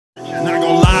Not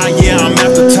gonna lie, yeah, I'm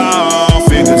at the top.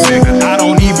 I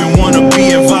don't even want to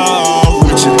be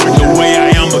involved with you the way I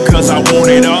am because I want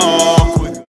it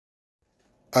all.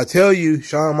 I tell you,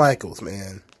 Shawn Michaels,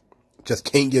 man, just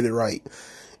can't get it right.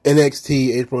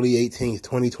 NXT, April the 18th,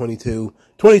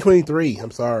 2023,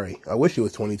 I'm sorry. I wish it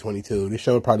was 2022. This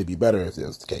show would probably be better if it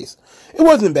was the case. It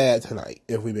wasn't bad tonight,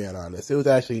 if we're being honest. It was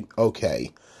actually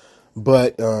okay.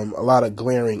 But a lot of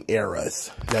glaring errors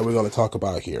that we're going to talk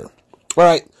about here. All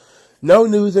right. No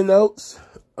news and notes.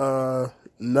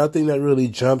 Nothing that really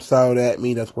jumps out at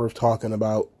me that's worth talking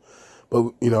about.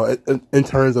 But, you know, in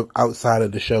terms of outside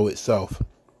of the show itself.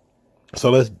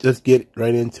 So let's just get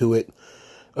right into it.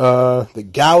 The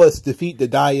Gallus defeat the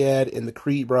Dyad and the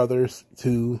Creed brothers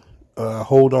to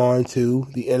hold on to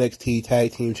the NXT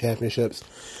Tag Team Championships.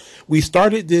 We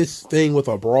started this thing with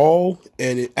a brawl,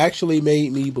 and it actually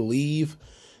made me believe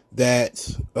that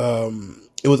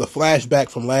it was a flashback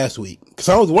from last week. Because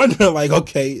I was wondering, like,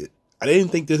 okay, I didn't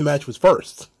think this match was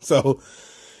first. So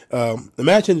the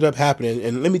match ended up happening,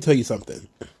 and let me tell you something.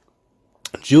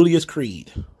 Julius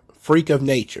Creed, freak of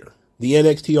nature, the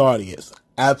NXT audience,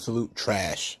 absolute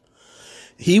trash.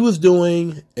 He was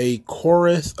doing a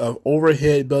chorus of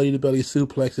overhead belly-to-belly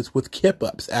suplexes with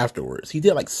kip-ups afterwards. He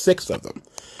did like 6 of them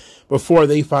before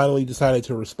they finally decided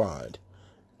to respond.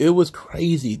 It was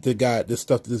crazy, the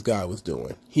stuff that this guy was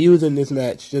doing. He was in this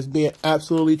match just being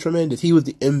absolutely tremendous. He was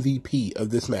the MVP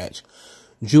of this match.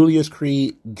 Julius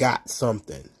Creed got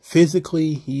something.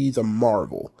 Physically, he's a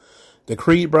marvel. The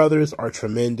Creed brothers are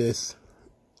tremendous.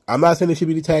 I'm not saying they should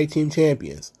be the tag team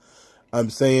champions. I'm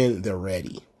saying they're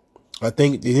ready. I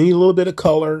think they need a little bit of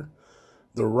color,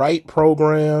 the right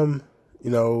program, you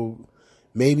know,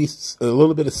 maybe a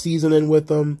little bit of seasoning with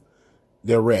them.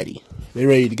 They're ready. They're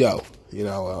ready to go. You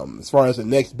know, as far as the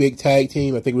next big tag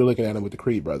team, I think we're looking at them with the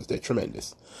Creed brothers. They're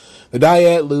tremendous. The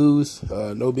Dyad lose.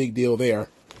 No big deal there.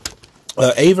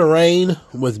 Ava Raine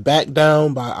was backed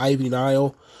down by Ivy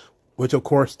Nile, which of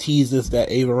course teases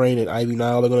that Ava Raine and Ivy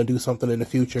Nile are going to do something in the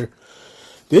future.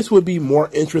 This would be more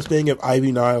interesting if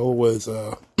Ivy Nile was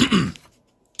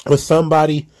was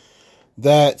somebody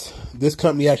that this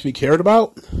company actually cared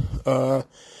about.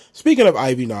 Speaking of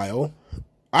Ivy Nile,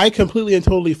 I completely and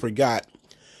totally forgot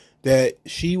that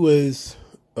she was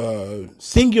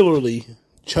singularly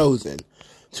chosen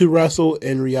to wrestle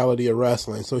in Reality of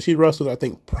Wrestling. So she wrestled, I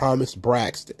think, Promise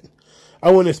Braxton. I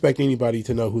wouldn't expect anybody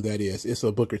to know who that is. It's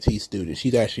a Booker T student.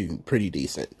 She's actually pretty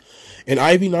decent. And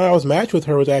Ivy Nile's match with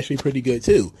her was actually pretty good,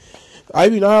 too.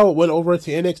 Ivy Nile went over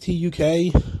to NXT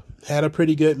UK, had a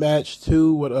pretty good match,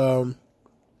 too, with Meiko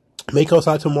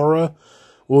Satomura.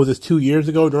 What was this, 2 years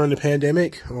ago during the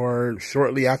pandemic, or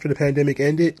shortly after the pandemic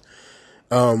ended,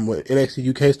 when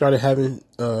NXT UK started having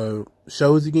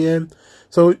shows again.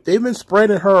 So they've been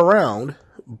spreading her around,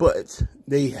 but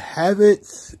they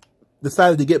haven't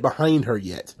decided to get behind her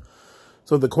yet.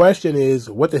 So the question is,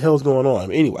 what the hell's going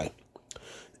on? Anyway,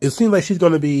 it seems like she's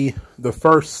going to be the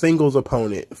first singles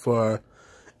opponent for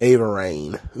Ava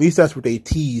Raine. At least that's what they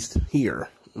teased here.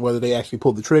 Whether they actually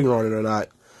pulled the trigger on it or not,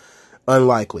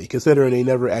 unlikely, considering they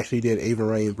never actually did Ava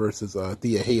Raine versus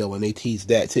Thea Hale, and they teased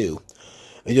that too.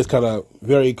 They just kind of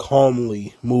very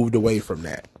calmly moved away from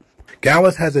that.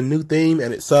 Gallus has a new theme,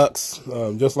 and it sucks,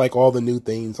 just like all the new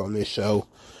themes on this show.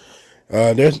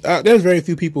 There's very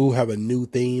few people who have a new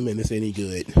theme and it's any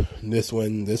good. This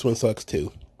one sucks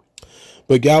too.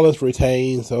 But Gallus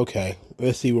retains. Okay,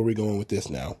 let's see where we're going with this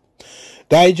now.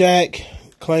 Dijak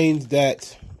claims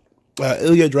that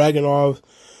Ilya Dragunov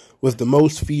was the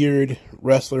most feared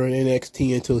wrestler in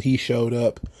NXT until he showed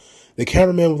up. The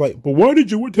cameraman was like, "But why did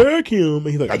you attack him?" And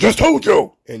he's like, "I just told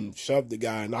you!" And shoved the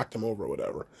guy and knocked him over or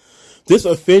whatever. This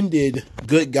offended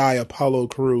good guy Apollo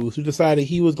Crews, who decided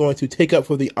he was going to take up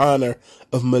for the honor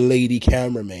of Milady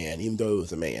Cameraman, even though it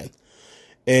was a man.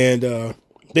 And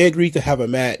they agreed to have a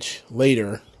match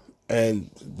later.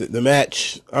 And the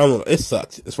match, I don't know, it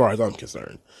sucked as far as I'm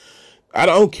concerned. I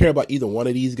don't care about either one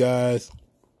of these guys.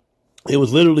 It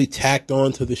was literally tacked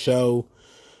on to the show.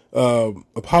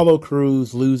 Apollo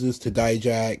Crews loses to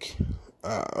Dijak.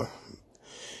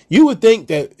 You would think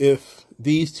that if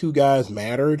these two guys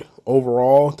mattered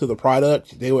overall to the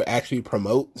product, they would actually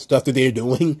promote stuff that they're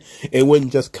doing and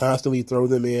wouldn't just constantly throw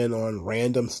them in on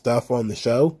random stuff on the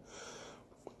show.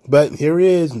 But here it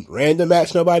is, random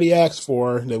match nobody asked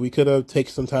for that we could have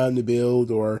taken some time to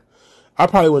build, or I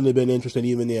probably wouldn't have been interested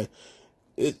even then.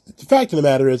 The fact of the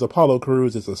matter is Apollo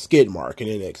Crews is a skid mark in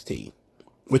NXT,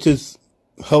 which is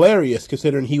hilarious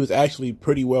considering he was actually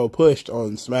pretty well pushed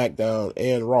on SmackDown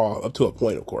and Raw, up to a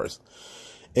point, of course.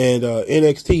 And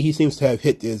NXT, he seems to have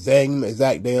hit the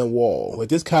exact damn wall. Like,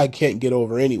 this guy can't get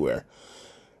over anywhere.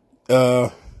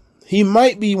 he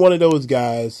might be one of those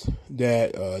guys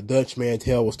that Dutch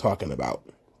Mantel was talking about.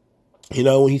 You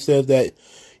know, when he says that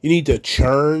you need to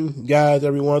churn guys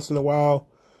every once in a while,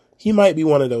 he might be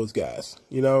one of those guys.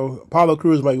 You know, Apollo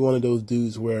Crews might be one of those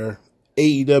dudes where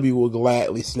AEW will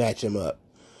gladly snatch him up.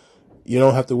 You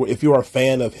don't have to, if you're a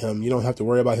fan of him, you don't have to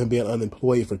worry about him being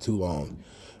unemployed for too long.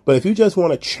 But if you just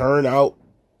want to churn out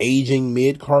aging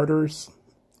mid-carders,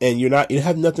 and you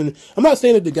have nothing, I'm not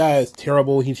saying that the guy is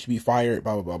terrible, he should be fired,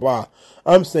 blah, blah, blah, blah.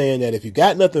 I'm saying that if you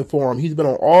got nothing for him, he's been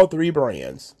on all 3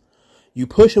 brands. You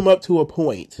push him up to a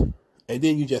point, and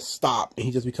then you just stop, and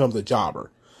he just becomes a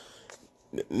jobber.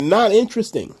 Not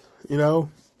interesting, you know.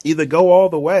 Either go all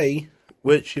the way,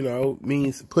 which, you know,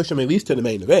 means push him at least to the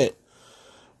main event,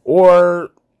 or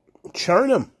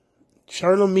churn him.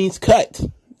 Churn him means cut.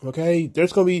 Okay,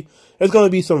 there's gonna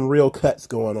be some real cuts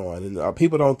going on, and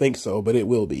people don't think so, but it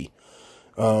will be.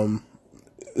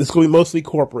 It's gonna be mostly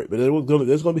corporate, but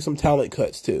there's gonna be some talent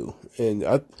cuts too.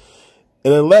 And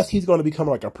unless he's gonna become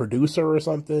like a producer or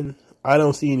something, I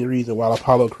don't see any reason why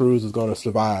Apollo Crews is gonna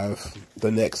survive the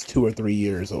next 2 or 3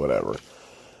 years or whatever.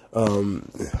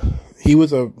 He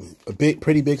was a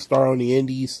pretty big star on the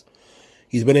Indies.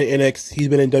 He's been in NXT, he's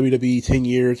been in WWE 10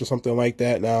 years or something like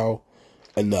that now.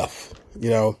 Enough, you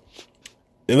know,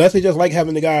 unless they just like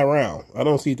having the guy around. I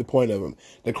don't see the point of him.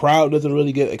 The crowd doesn't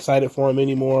really get excited for him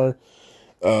anymore.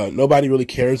 Nobody really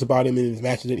cares about him in his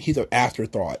matches. He's an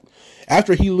afterthought.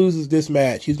 After he loses this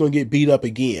match, he's going to get beat up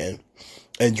again,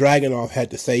 and Dragunov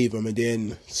had to save him, and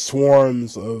then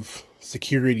swarms of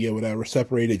security or whatever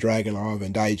separated Dragunov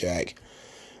and Dijak.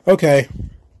 Okay,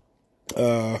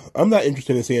 I'm not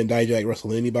interested in seeing Dijak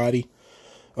wrestle anybody.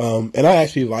 And I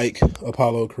actually like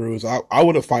Apollo Crews. I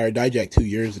would have fired Dijak 2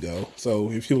 years ago.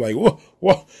 So if you're like,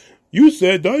 well, you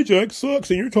said Dijak sucks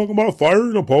and you're talking about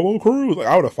firing Apollo Crews. Like,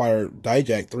 I would have fired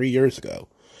Dijak 3 years ago.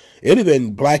 It'd have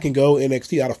been Black and Gold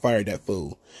NXT. I'd have fired that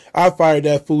fool. I fired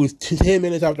that fool 10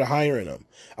 minutes after hiring him.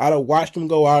 I'd have watched him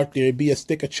go out there, be a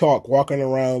stick of chalk walking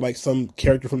around like some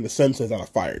character from The Simpsons. I'd have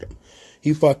fired him.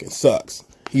 He fucking sucks.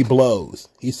 He blows.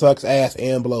 He sucks ass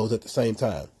and blows at the same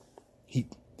time.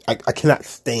 I cannot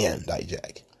stand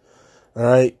Dijak.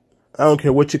 Alright? I don't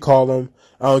care what you call him.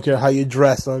 I don't care how you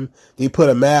dress him. They put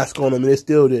a mask on him and it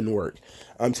still didn't work.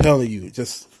 I'm telling you,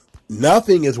 just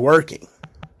nothing is working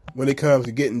when it comes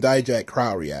to getting Dijak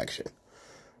crowd reaction.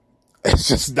 It's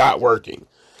just not working.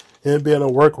 Him being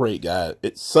a work rate guy,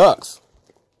 it sucks.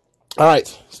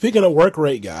 Alright, speaking of work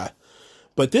rate guy,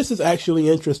 but this is actually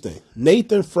interesting.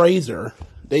 Nathan Fraser,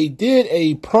 they did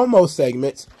a promo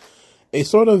segment, a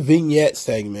sort of vignette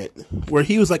segment where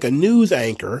he was like a news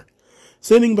anchor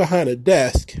sitting behind a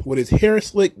desk with his hair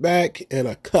slicked back and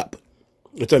a cup,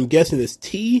 which I'm guessing is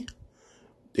tea.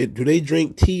 Do they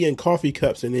drink tea in coffee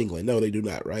cups in England? No, they do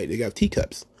not, right? They got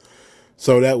teacups.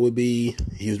 So that would be,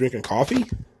 he was drinking coffee?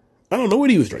 I don't know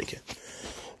what he was drinking.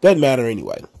 Doesn't matter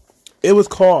anyway. It was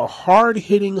called Hard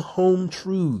Hitting Home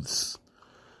Truths.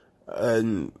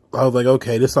 And I was like,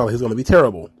 okay, this sounds like it's going to be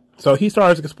terrible. So he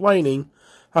starts explaining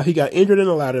how he got injured in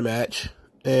a ladder match,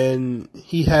 and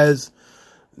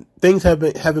things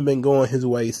haven't been going his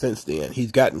way since then.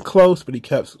 He's gotten close, but he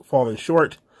kept falling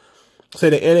short. Say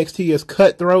that NXT is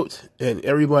cutthroat, and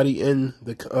everybody in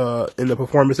the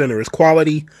Performance Center is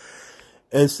quality,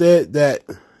 and said that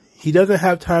he doesn't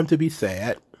have time to be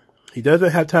sad. He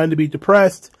doesn't have time to be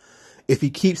depressed if he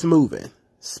keeps moving.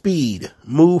 Speed,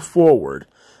 move forward.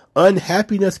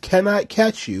 Unhappiness cannot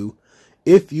catch you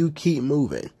if you keep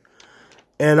moving.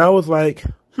 And I was like,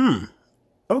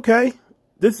 okay,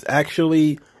 this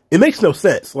actually, it makes no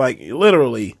sense. Like,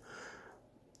 literally,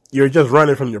 you're just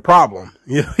running from your problem,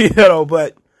 you know,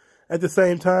 but at the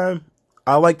same time,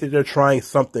 I like that they're trying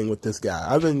something with this guy.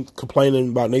 I've been complaining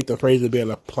about Nathan Fraser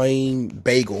being a plain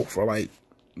bagel for like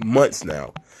months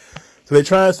now. So they're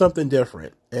trying something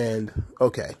different, and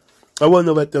okay, I wanted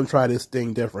to let them try this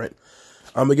thing different.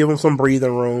 I'm going to give them some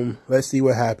breathing room. Let's see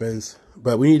what happens.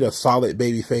 But we need a solid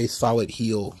babyface, solid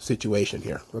heel situation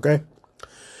here, okay?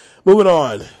 Moving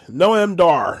on. Noam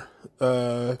Dar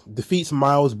defeats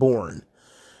Miles Bourne.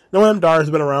 Noam Dar has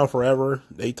been around forever.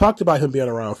 They talked about him being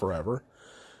around forever.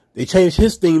 They changed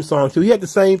his theme song, too. He had the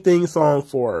same theme song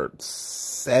for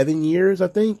 7 years, I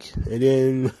think. And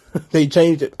then they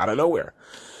changed it out of nowhere.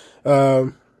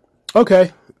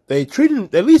 Okay.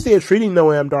 At least they're treating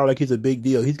Noam Dar like he's a big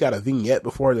deal. He's got a vignette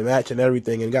before the match and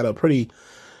everything, and got a pretty,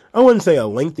 I wouldn't say a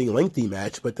lengthy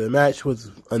match, but the match was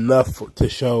enough to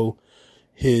show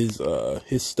his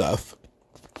stuff.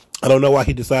 I don't know why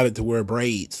he decided to wear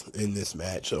braids in this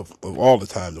match, of all the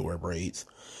time to wear braids.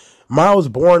 Miles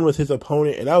Bourne was his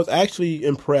opponent, and I was actually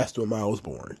impressed with Miles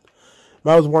Bourne.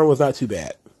 Miles Bourne was not too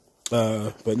bad.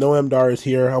 But Noam Dar is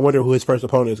here. I wonder who his first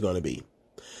opponent is going to be.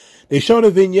 They showed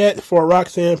a vignette for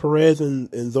Roxanne Perez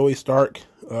and Zoe Stark.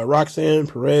 Roxanne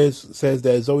Perez says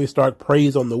that Zoe Stark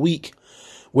preys on the weak,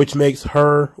 which makes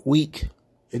her weak.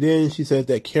 And then she says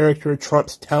that character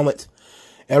trumps talent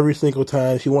every single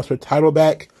time. She wants her title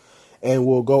back, and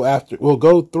we'll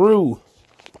go through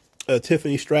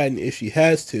Tiffany Stratton if she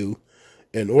has to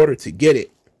in order to get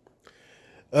it.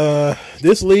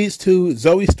 This leads to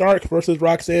Zoe Stark versus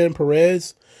Roxanne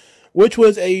Perez, which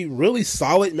was a really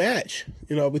solid match.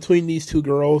 You know, between these two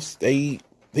girls, they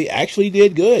actually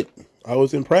did good. I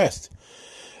was impressed.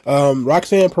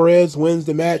 Roxanne Perez wins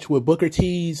the match with Booker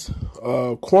T's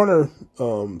corner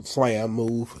slam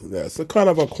move. That's a kind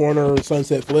of a corner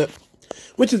sunset flip,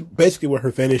 which is basically what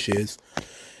her finish is.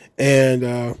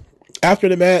 And after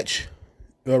the match,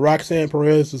 Roxanne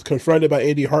Perez was confronted by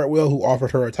Indy Hartwell, who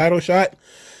offered her a title shot.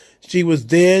 She was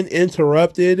then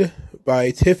interrupted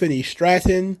by Tiffany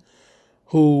Stratton,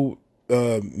 who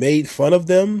made fun of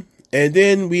them. And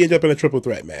then we ended up in a triple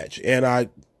threat match. And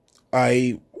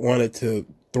I wanted to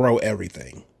throw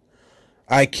everything.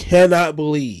 I cannot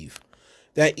believe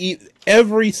that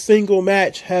every single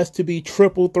match has to be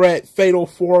triple threat, fatal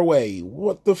four-way.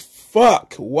 What the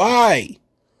fuck? Why?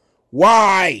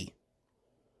 Why?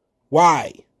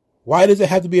 Why? Why does it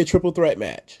have to be a triple threat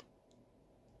match?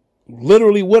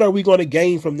 Literally, what are we going to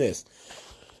gain from this?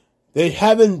 They're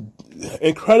having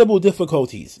incredible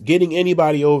difficulties getting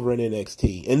anybody over in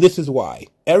NXT. And this is why.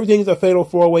 Everything's a fatal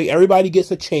four-way. Everybody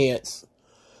gets a chance.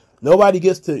 Nobody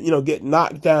gets to, you know, get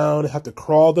knocked down, have to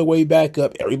crawl their way back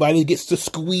up. Everybody gets to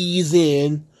squeeze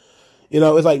in. You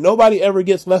know, it's like nobody ever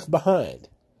gets left behind.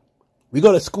 We're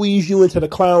going to squeeze you into the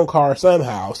clown car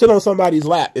somehow. Sit on somebody's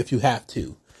lap if you have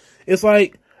to. It's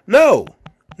like, no.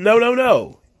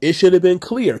 It should have been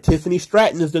clear. Tiffany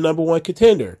Stratton is the #1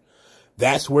 contender.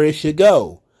 That's where it should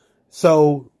go.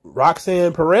 So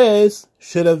Roxanne Perez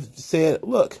should have said,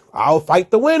 look, I'll fight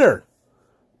the winner.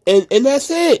 And that's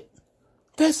it.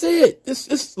 That's it.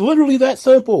 It's literally that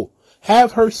simple.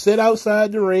 Have her sit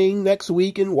outside the ring next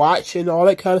week and watch and all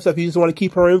that kind of stuff. You just want to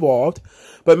keep her involved.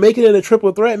 But making it a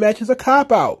triple threat match is a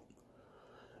cop-out.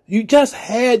 You just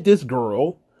had this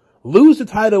girl lose the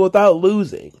title without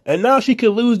losing. And now she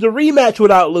could lose the rematch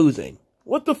without losing.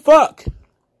 What the fuck?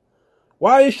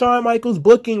 Why is Shawn Michaels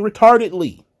booking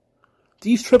retardedly?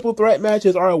 These triple threat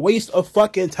matches are a waste of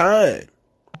fucking time.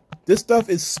 This stuff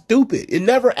is stupid. It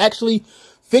never actually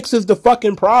fixes the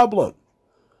fucking problem.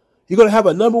 You're going to have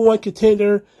a #1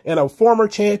 contender and a former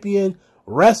champion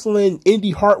wrestling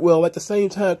Indy Hartwell at the same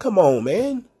time. Come on,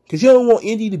 man. Because you don't want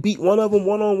Indy to beat one of them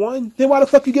one-on-one. Then why the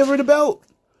fuck you give her the belt?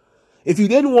 If you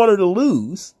didn't want her to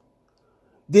lose,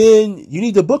 then you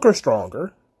need to book her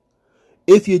stronger.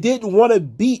 If you didn't want to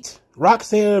beat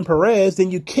Roxanne Perez,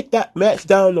 then you kick that match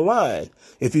down the line.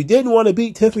 If you didn't want to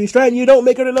beat Tiffany Stratton, you don't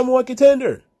make her the #1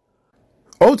 contender.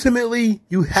 Ultimately,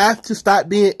 you have to stop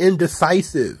being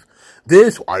indecisive.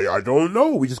 I don't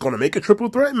know. We're just going to make a triple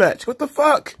threat match. What the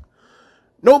fuck?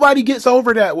 Nobody gets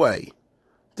over that way.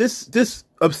 This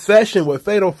obsession with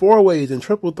fatal four-ways and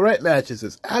triple threat matches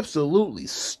is absolutely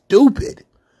stupid.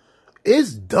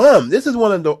 It's dumb. This is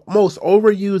one of the most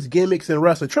overused gimmicks in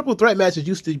wrestling. Triple threat matches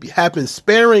used to happen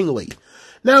sparingly.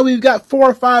 Now we've got 4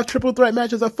 or 5 triple threat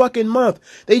matches a fucking month.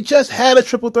 They just had a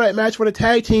triple threat match for the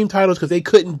tag team titles because they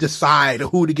couldn't decide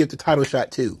who to give the title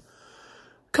shot to.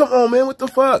 Come on, man. What the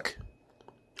fuck?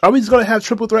 Are we just going to have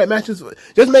triple threat matches?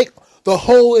 Just make the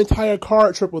whole entire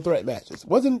card triple threat matches.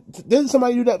 Didn't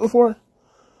somebody do that before?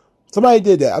 Somebody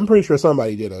did that. I'm pretty sure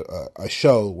somebody did a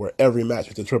show where every match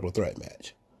was a triple threat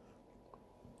match.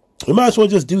 We might as well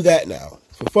just do that now.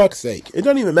 For fuck's sake. It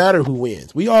doesn't even matter who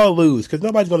wins. We all lose because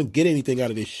nobody's going to get anything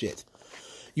out of this shit.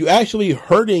 You actually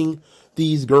hurting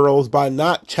these girls by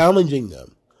not challenging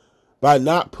them. By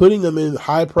not putting them in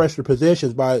high pressure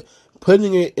positions. By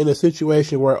putting it in a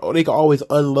situation where they can always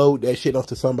unload that shit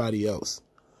onto somebody else.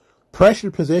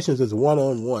 Pressure positions is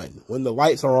one-on-one. When the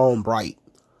lights are on bright.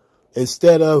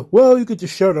 Instead of, well, you could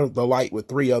just share the light with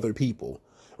 3 other people.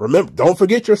 Remember, don't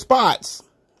forget your spots.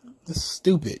 This is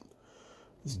stupid.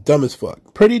 It's dumb as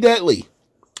fuck. Pretty Deadly.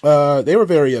 They were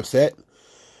very upset.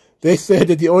 They said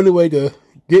that the only way to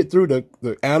get through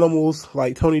the animals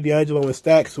like Tony D'Angelo and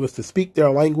Stax was to speak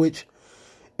their language,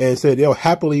 and said they'll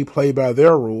happily play by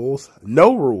their rules,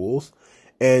 no rules,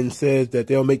 and says that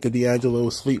they'll make the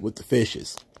D'Angelos sleep with the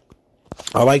fishes.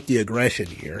 I like the aggression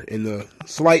here and the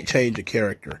slight change of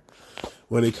character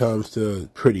when it comes to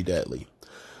Pretty Deadly.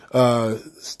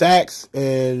 Stax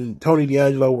and Tony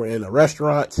D'Angelo were in a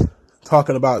restaurant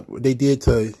talking about what they did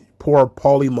to poor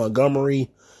Paulie Montgomery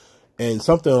and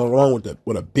something wrong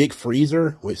with a big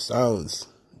freezer, which sounds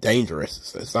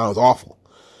dangerous. It sounds awful.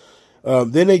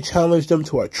 Then they challenged them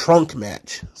to a trunk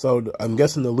match. So I'm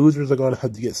guessing the losers are going to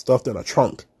have to get stuffed in a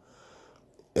trunk.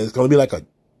 It's going to be like a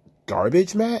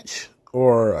garbage match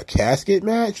or a casket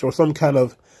match or some kind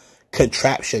of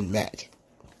contraption match.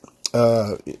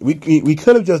 We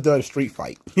could have just done a street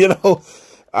fight. You know,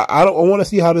 I want to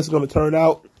see how this is going to turn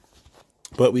out,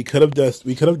 but we could have done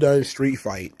a street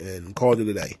fight and called it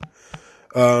a day.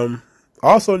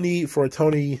 Also need for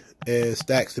Tony and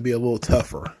Stacks to be a little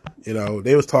tougher. You know,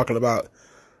 they was talking about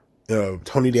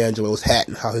Tony D'Angelo's hat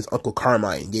and how his Uncle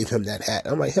Carmine gave him that hat.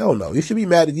 I'm like, hell no. You should be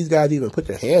mad that these guys even put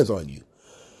their hands on you.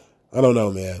 I don't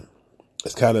know, man.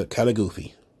 It's kind of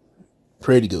goofy.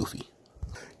 Pretty goofy.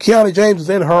 Kiana James is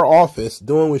in her office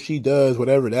doing what she does,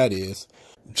 whatever that is.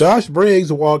 Josh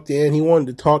Briggs walked in. He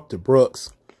wanted to talk to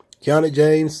Brooks. Kiana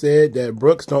James said that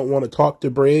Brooks don't want to talk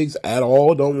to Briggs at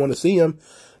all. Don't want to see him.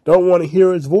 Don't want to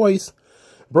hear his voice.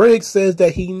 Briggs says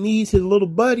that he needs his little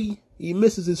buddy. He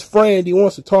misses his friend. He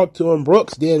wants to talk to him.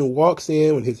 Brooks then walks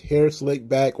in with his hair slicked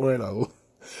back, wearing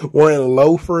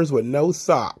loafers with no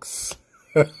socks.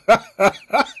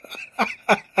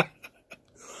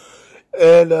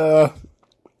 And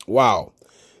wow.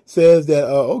 Says that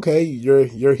okay,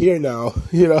 you're here now.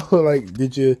 You know, like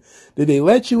did they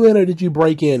let you in or did you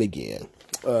break in again?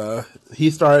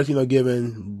 He starts,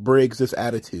 giving Briggs this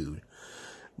attitude.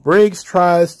 Briggs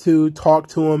tries to talk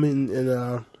to him,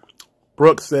 and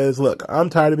Brooks says, look,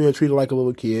 I'm tired of being treated like a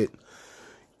little kid.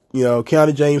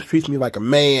 Kiana James treats me like a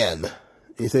man.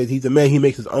 He says he's a man. He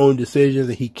makes his own decisions,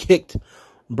 and he kicked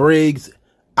Briggs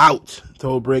out,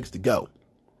 told Briggs to go.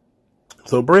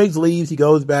 So Briggs leaves. He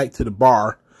goes back to the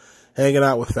bar, hanging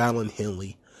out with Fallon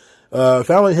Henley.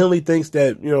 Fallon Henley thinks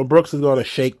that, Brooks is going to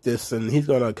shake this, and he's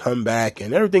going to come back,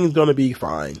 and everything's going to be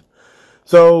fine.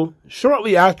 So,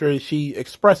 shortly after she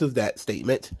expresses that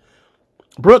statement,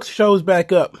 Brooks shows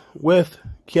back up with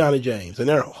Kiana James, and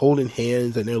they're holding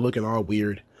hands, and they're looking all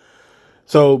weird.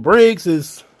 So, Briggs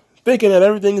is thinking that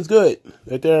everything is good,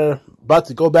 that they're about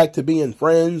to go back to being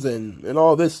friends and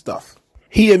all this stuff.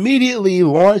 He immediately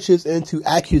launches into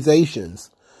accusations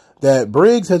that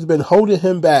Briggs has been holding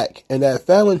him back, and that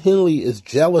Fallon Henley is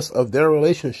jealous of their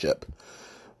relationship.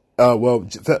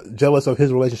 Jealous of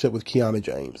his relationship with Kiana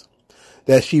James.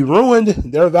 That she ruined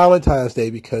their Valentine's Day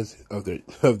because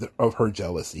of her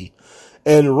jealousy,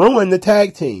 and ruined the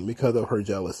tag team because of her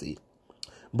jealousy.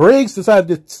 Briggs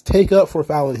decided to take up for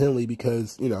Fallon Henley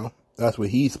because, that's what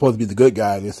he's supposed to be, the good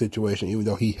guy in this situation, even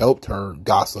though he helped her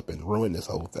gossip and ruin this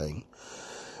whole thing.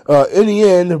 In the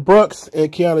end, Brooks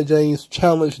and Kiana James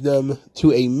challenged them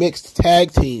to a mixed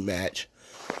tag team match,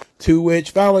 to which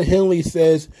Fallon Henley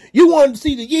says, you wanted to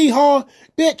see the yeehaw?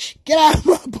 Bitch, get out of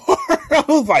my bar. I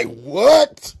was like,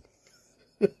 what?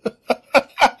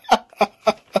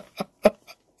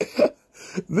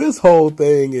 This whole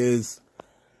thing is,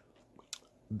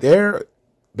 they're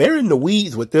in the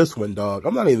weeds with this one, dog.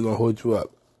 I'm not even going to hold you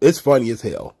up. It's funny as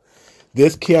hell.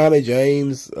 This Kiana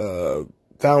James,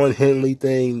 Fallon Henley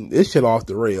thing, this shit off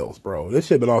the rails, bro. This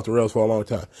shit been off the rails for a long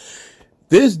time.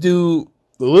 This dude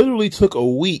literally took a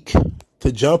week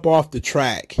to jump off the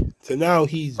track. So now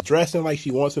he's dressing like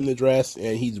she wants him to dress,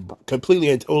 and he's completely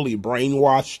and totally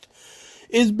brainwashed.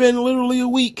 It's been literally a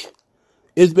week.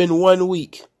 It's been 1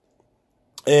 week.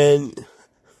 And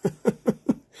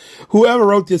whoever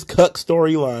wrote this cuck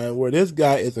storyline, where this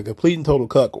guy is a complete and total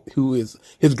cuck, who is,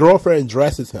 his girlfriend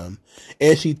dresses him,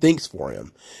 and she thinks for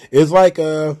him. It's like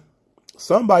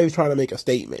somebody's trying to make a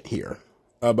statement here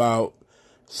about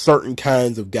certain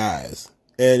kinds of guys.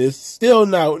 And it's still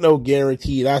no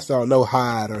guarantee. I saw no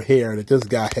hide or hair that this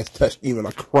guy has touched even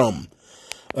a crumb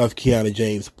of Kiana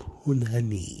James'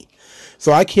 punani.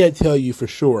 So I can't tell you for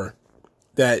sure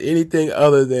that anything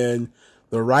other than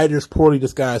the writer's poorly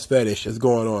disguised fetish is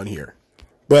going on here.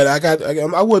 But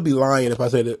I would be lying if I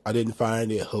said that I didn't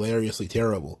find it hilariously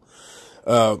terrible.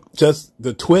 Just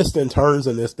the twists and turns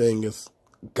in this thing is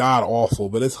god awful,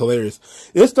 but it's hilarious.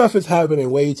 This stuff is happening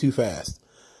way too fast.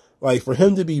 Like, for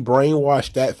him to be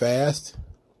brainwashed that fast,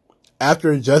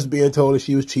 after just being told that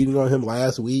she was cheating on him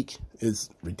last week, is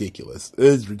ridiculous. It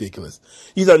is ridiculous.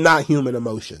 These are not human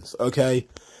emotions, okay?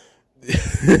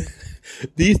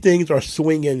 These things are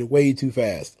swinging way too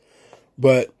fast.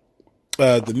 But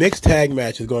the mixed tag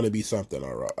match is going to be something,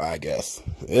 I guess.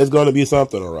 It's going to be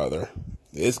something or other.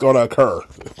 It's going to occur.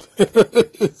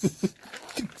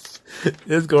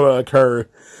 It's going to occur.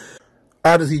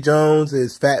 Odyssey Jones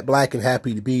is fat, black, and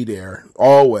happy to be there.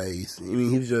 Always. I mean,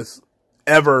 he's just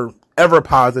ever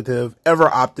positive, ever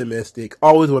optimistic,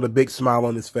 always with a big smile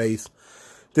on his face.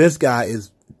 This guy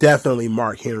is definitely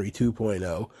Mark Henry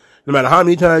 2.0. No matter how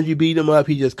many times you beat him up,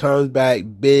 he just comes back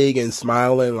big and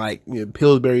smiling like, you know,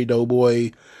 Pillsbury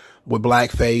Doughboy with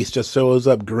blackface, just shows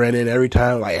up grinning every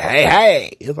time like, hey,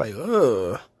 hey. It's like,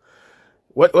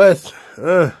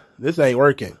 this ain't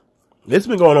working. This has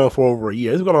been going on for over a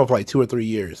year. This has been going on for like 2 or 3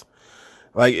 years.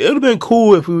 Like, it would have been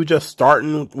cool if we were just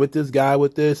starting with this guy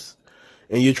with this,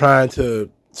 and you're trying to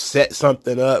set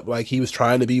something up like he was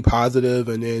trying to be positive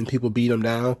and then people beat him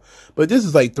down. But this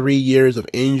is like 3 years of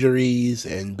injuries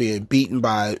and being beaten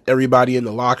by everybody in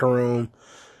the locker room.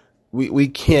 We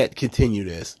can't continue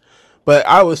this. But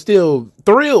I was still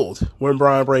thrilled when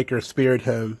Bron Breakker speared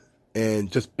him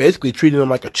and just basically treated him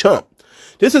like a chump.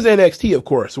 This is NXT, of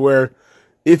course, where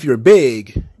if you're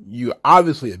big, you're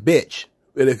obviously a bitch.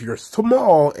 But if you're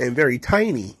small and very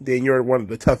tiny, then you're one of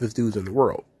the toughest dudes in the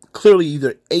world. Clearly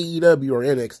either AEW or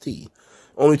NXT.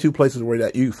 Only 2 places where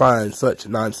that you find such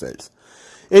nonsense.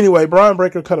 Anyway, Bron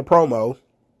Breakker cut a promo.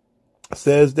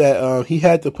 Says that he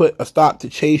had to put a stop to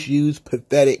Chase U's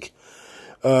pathetic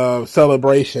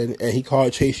celebration, and he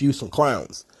called Chase U some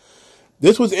clowns.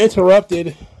 This was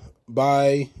interrupted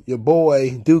by your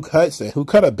boy Duke Hudson, who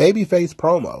cut a babyface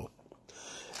promo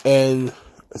and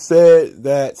said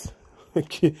that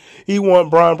he want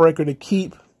Bron Breakker to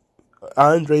keep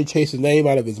Andre Chase's name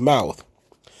out of his mouth.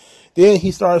 Then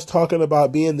he starts talking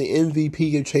about being the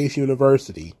MVP of Chase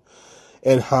University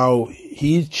and how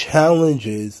he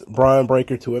challenges Bron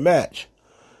Breakker to a match.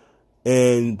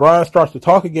 And Bron starts to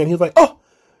talk again. He's like, oh,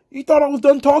 he thought I was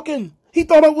done talking. He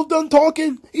thought I was done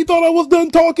talking. He thought I was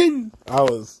done talking. I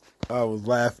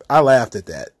laughed at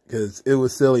that because it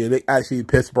was silly and it actually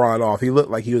pissed Bron off. He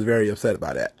looked like he was very upset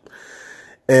about that.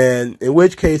 And in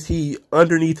which case he,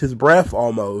 underneath his breath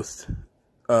almost,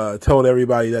 told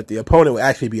everybody that the opponent would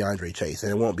actually be Andre Chase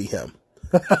and it won't be him.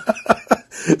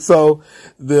 So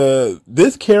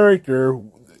this character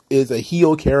is a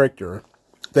heel character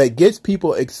that gets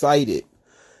people excited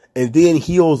and then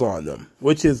heals on them,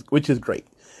 which is great.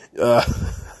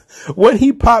 When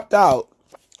he popped out,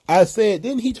 I said,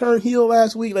 didn't he turn heel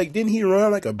last week? Like, didn't he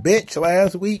run like a bitch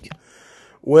last week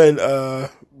when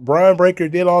Bron Breakker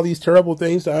did all these terrible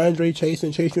things to Andre Chase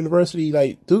and Chase University?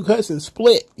 Like, Duke Hudson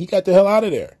split. He got the hell out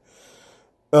of there.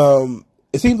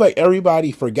 It seems like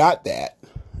everybody forgot that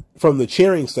from the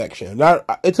cheering section. Now,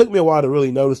 it took me a while to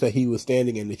really notice that he was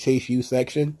standing in the Chase U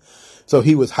section. So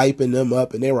he was hyping them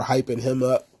up and they were hyping him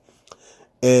up.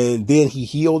 And then he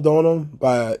healed on them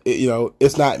by, you know,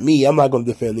 it's not me. I'm not going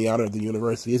to defend the honor of the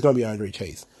university. It's going to be Andre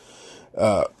Chase.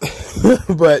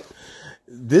 But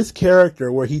this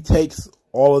character where he takes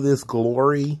all of this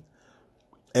glory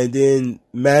and then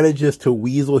manages to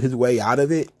weasel his way out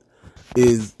of it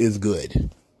is good.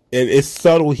 And it's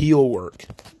subtle heel work,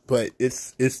 but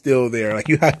it's still there. Like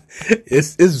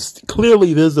it's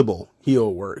clearly visible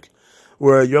heel work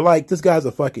where you're like, this guy's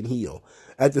a fucking heel.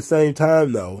 At the same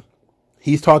time though,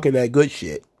 he's talking that good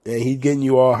shit and he's getting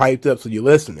you all hyped up so you're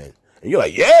listening. And you're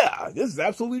like, yeah, this is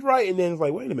absolutely right. And then it's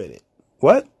like, wait a minute.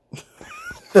 What?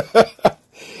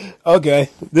 Okay,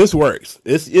 this works.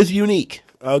 It's unique.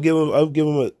 I'll give him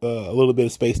a little bit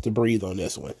of space to breathe on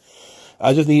this one.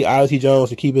 I just need Odyssey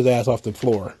Jones to keep his ass off the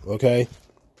floor, okay?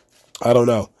 I don't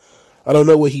know. I don't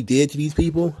know what he did to these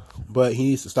people, but he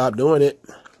needs to stop doing it.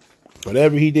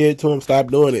 Whatever he did to him, stop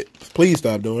doing it. Please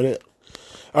stop doing it.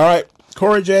 All right,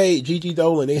 Cora Jade, Gigi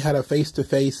Dolan, they had a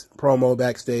face-to-face promo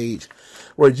backstage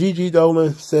where Gigi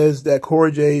Dolan says that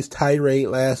Cora Jade's tirade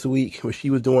last week, where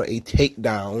she was doing a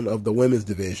takedown of the women's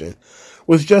division,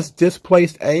 was just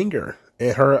displaced anger,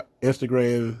 and her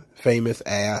Instagram famous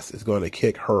ass is going to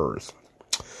kick hers.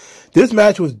 This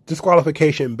match was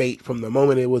disqualification bait from the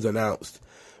moment it was announced,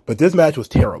 but this match was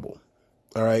terrible.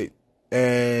 All right,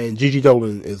 and Gigi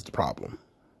Dolan is the problem.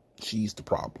 She's the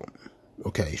problem.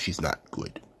 Okay, she's not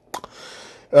good.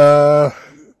 The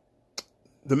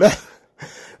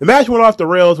match went off the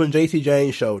rails when JC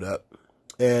Jane showed up,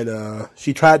 and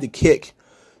she tried to kick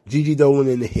Gigi Dolan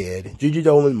in the head. Gigi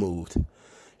Dolan moved.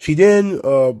 She then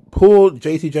pulled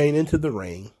JC Jane into the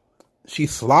ring. She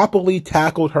sloppily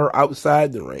tackled her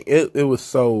outside the ring. It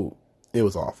was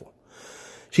awful.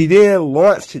 She then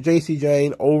launched JC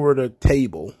Jane over the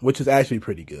table, which is actually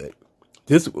pretty good.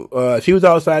 She was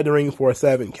outside the ring for a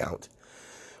 7 count.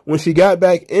 When she got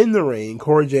back in the ring,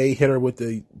 Cora Jade hit her with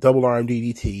the double arm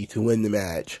DDT to win the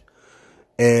match.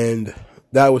 And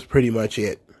that was pretty much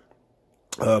it.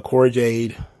 Cora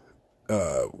Jade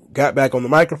got back on the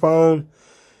microphone,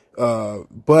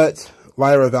 but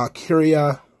Lyra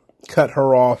Valkyria cut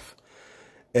her off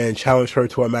and challenged her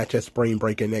to a match at Spring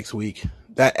Breaker next week.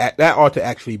 That ought to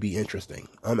actually be interesting.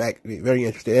 I'm actually very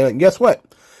interested. And guess what?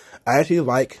 I actually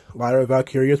like Lyra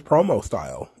Valkyria's promo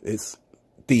style. It's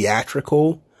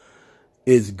theatrical.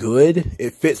 is good.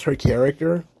 It fits her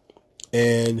character,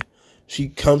 and she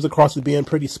comes across as being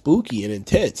pretty spooky and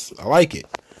intense. I like it.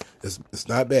 It's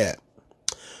not bad.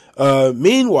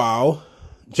 Meanwhile,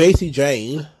 JC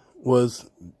Jane was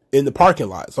in the parking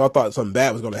lot, so I thought something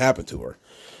bad was going to happen to her.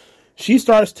 She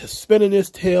starts spinning this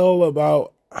tale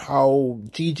about how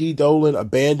Gigi Dolan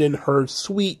abandoned her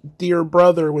sweet dear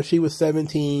brother when she was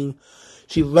 17.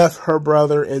 She left her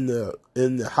brother in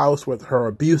the house with her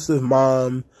abusive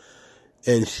mom,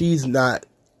 and she's not.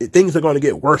 Things are going to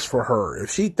get worse for her.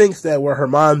 If she thinks that what her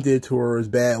mom did to her is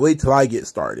bad, wait till I get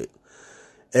started.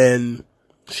 And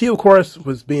she, of course,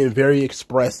 was being very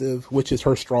expressive, which is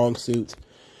her strong suit.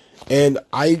 And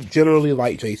I generally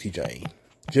like JC Jane.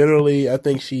 Generally, I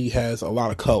think she has a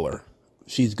lot of color.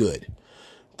 She's good.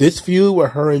 This feud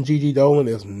with her and Gigi Dolan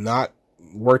is not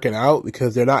working out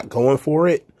because they're not going for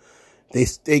it.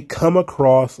 They come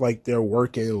across like they're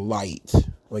working light,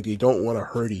 like they don't want to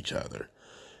hurt each other.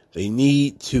 They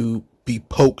need to be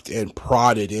poked and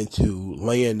prodded into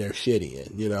laying their shit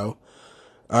in, you know?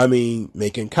 I mean,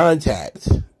 making contact,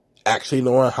 actually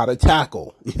knowing how to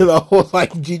tackle, you know?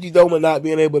 Like Gigi Dolan not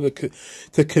being able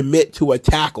to commit to a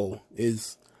tackle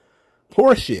is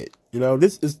horseshit. You know,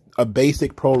 this is a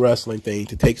basic pro wrestling thing,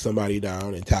 to take somebody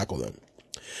down and tackle them.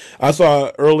 I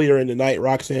saw earlier in the night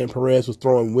Roxanne Perez was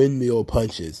throwing windmill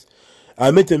punches.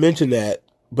 I meant to mention that,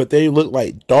 but they looked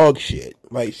like dog shit.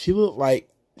 Like, she looked like,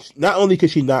 not only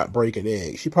could she not break an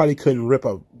egg, she probably couldn't rip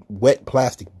a wet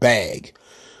plastic bag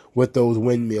with those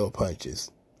windmill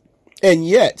punches. And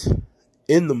yet,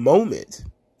 in the moment,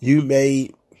 you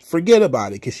may forget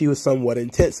about it because she was somewhat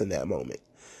intense in that moment,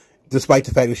 despite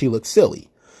the fact that she looked silly.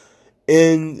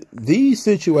 In these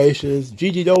situations,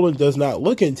 Gigi Dolan does not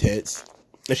look intense,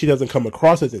 and she doesn't come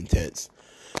across as intense.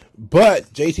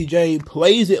 But JC Jane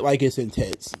plays it like it's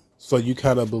intense, so you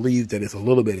kind of believe that it's a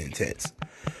little bit intense.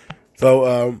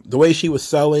 So the way she was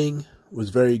selling was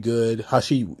very good. How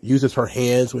she uses her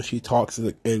hands when she talks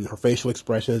and her facial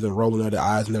expressions and rolling of the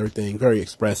eyes and everything, very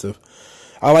expressive.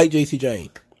 I like JC Jane.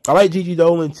 I like Gigi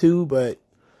Dolan too, but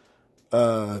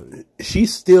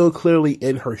she's still clearly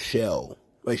in her shell.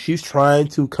 Like, she's trying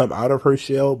to come out of her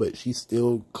shell, but she's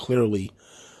still clearly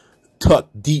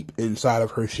tucked deep inside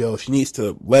of her shell. She needs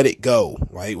to let it go.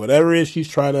 Like, whatever it is she's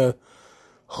trying to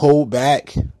hold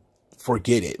back,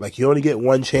 forget it. Like, you only get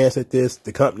one chance at this.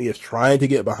 The company is trying to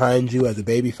get behind you as a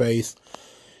babyface.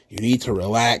 You need to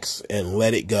relax and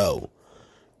let it go.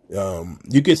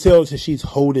 You can tell that she's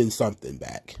holding something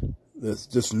back.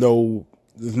 There's no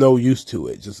use to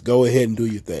it. Just go ahead and do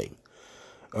your thing.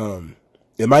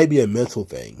 It might be a mental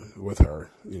thing with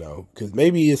her, you know, because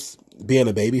maybe it's being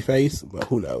a babyface, but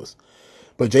who knows.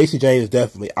 But JC Jane is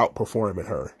definitely outperforming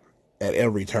her at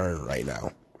every turn right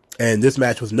now. And this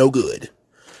match was no good.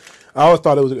 I always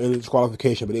thought it was a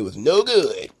disqualification, but it was no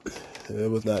good.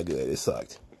 It was not good. It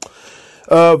sucked.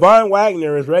 Von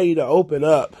Wagner is ready to open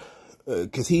up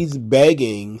because he's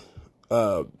begging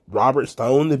Robert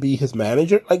Stone to be his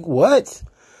manager. Like, what?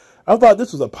 I thought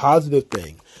this was a positive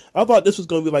thing. I thought this was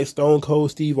going to be like Stone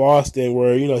Cold Steve Austin,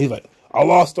 where, you know, he's like, I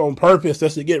lost on purpose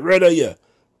just to get rid of you.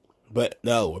 But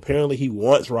no, apparently he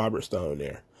wants Robert Stone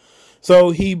there.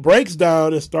 So he breaks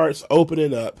down and starts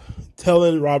opening up,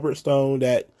 telling Robert Stone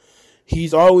that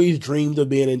he's always dreamed of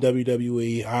being in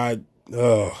WWE.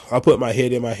 I put my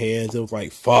head in my hands. It was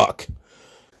like, fuck.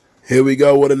 Here we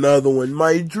go with another one.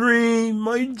 My dream,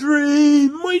 my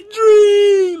dream, my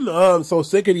dream. I'm so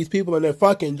sick of these people and their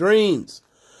fucking dreams.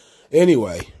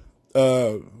 Anyway,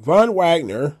 Von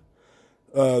Wagner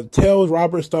tells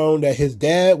Robert Stone that his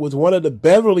dad was one of the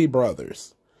Beverly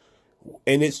brothers.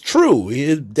 And it's true.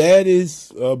 His dad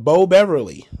is Bo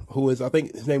Beverly, who is, I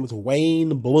think his name is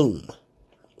Wayne Bloom.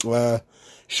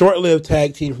 Short-lived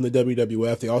tag team from the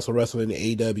WWF. They also wrestled in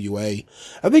the AWA.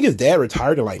 I think his dad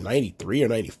retired in like 93 or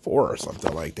 94 or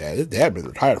something like that. His dad been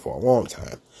retired for a long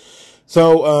time.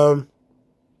 So,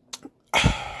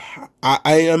 I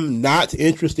am not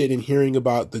interested in hearing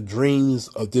about the dreams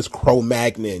of this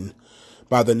Cro-Magnon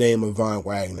by the name of Von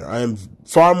Wagner. I am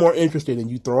far more interested in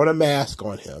you throwing a mask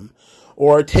on him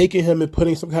or taking him and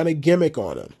putting some kind of gimmick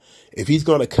on him. If he's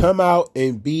going to come out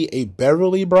and be a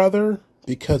Beverly brother,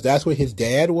 because that's what his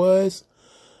dad was,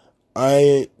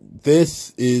 it's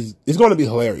going to be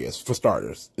hilarious, for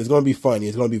starters. It's going to be funny.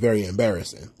 It's going to be very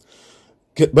embarrassing.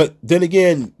 But then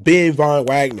again, being Von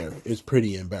Wagner is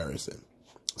pretty embarrassing.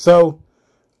 So,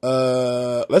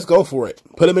 let's go for it.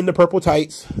 Put him in the purple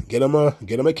tights. Get him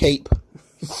a cape.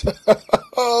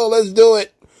 Oh, let's do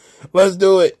it. Let's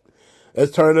do it.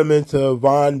 Let's turn him into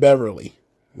Von Beverly.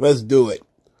 Let's do it.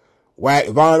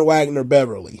 Von Wagner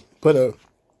Beverly. Put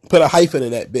a hyphen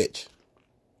in that bitch.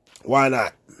 Why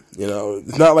not? You know,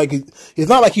 it's not like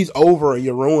he's over and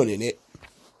you're ruining it.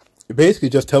 You're basically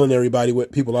just telling everybody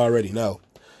what people already know.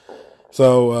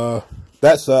 So,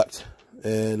 that sucked.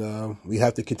 And, we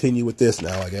have to continue with this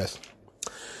now, I guess.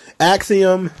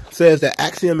 Axiom says that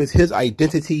Axiom is his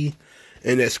identity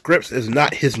and that Scripps is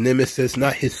not his nemesis,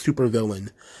 not his supervillain.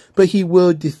 But he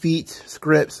will defeat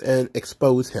Scripps and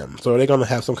expose him. So they're going to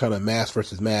have some kind of mask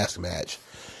versus mask match.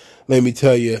 Let me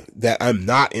tell you that I'm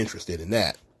not interested in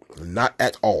that. Not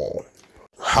at all.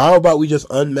 How about we just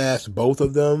unmask both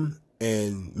of them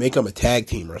and make them a tag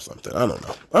team or something? I don't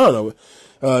know.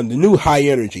 The new High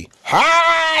Energy.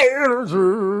 High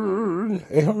Energy!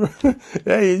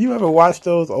 Hey, you ever watch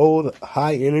those old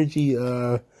High Energy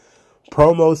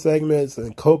promo segments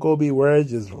and Coco Beware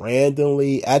just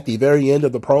randomly at the very end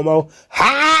of the promo?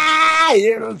 High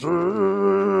Energy!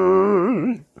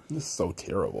 This is so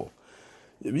terrible.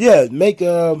 Yeah, make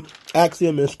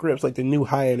Axiom and Scripps like the new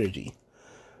High Energy.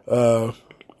 That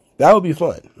would be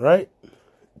fun, right?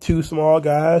 Two small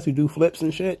guys who do flips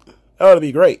and shit. That would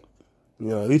be great. You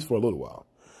know, at least for a little while.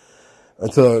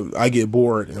 Until I get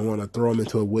bored and want to throw him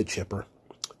into a wood chipper.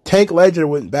 Tank Ledger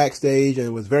went backstage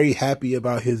and was very happy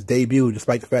about his debut,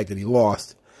 despite the fact that he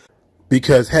lost.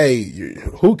 Because, hey,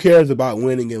 who cares about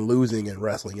winning and losing in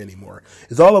wrestling anymore?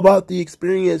 It's all about the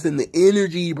experience and the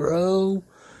energy, bro.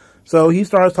 So he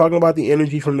starts talking about the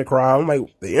energy from the crowd. I'm like,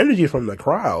 the energy from the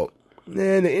crowd?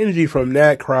 Man, the energy from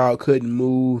that crowd couldn't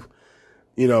move,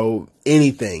 you know,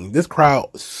 anything. This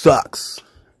crowd sucks.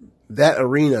 That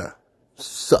arena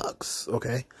sucks,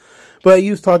 okay? But he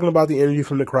was talking about the energy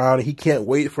from the crowd, and he can't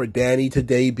wait for Danny to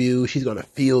debut. She's going to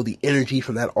feel the energy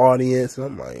from that audience. And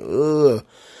I'm like, ugh.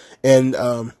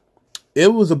 And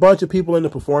it was a bunch of people in the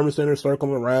Performance Center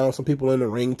circling around, some people in the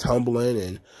ring tumbling,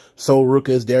 and Sol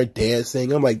Ruka's there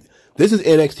dancing. I'm like, this is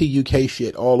NXT UK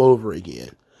shit all over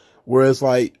again. Where it's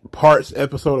like parts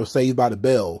episode of Saved by the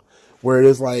Bell, where it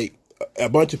is like a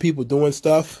bunch of people doing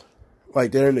stuff,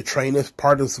 like they're in the training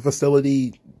part of the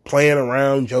facility, playing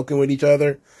around, joking with each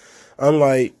other. I'm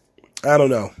like, I don't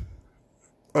know.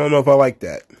 I don't know if I like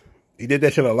that. He did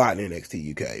that shit a lot in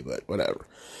NXT UK, but whatever.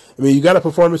 I mean, you got a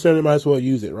Performance Center, might as well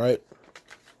use it, right?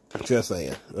 Just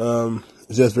saying.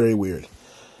 It's just very weird.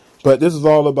 But this is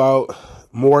all about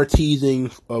more teasing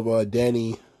of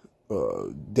Danny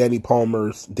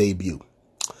Palmer's debut.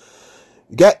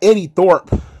 You got Eddie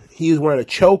Thorpe. He's wearing a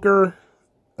choker,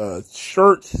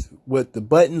 shirt with the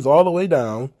buttons all the way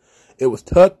down. It was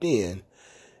tucked in,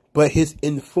 but his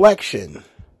inflection,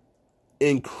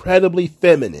 incredibly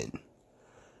feminine.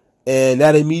 And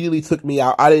that immediately took me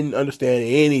out. I didn't understand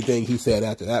anything he said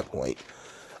after that point.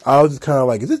 I was just kind of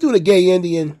like, is this dude a gay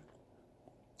Indian?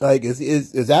 Like,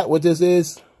 is that what this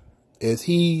is? Is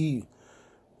he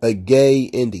a gay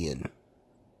Indian?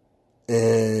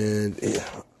 And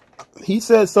he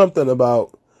said something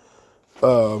about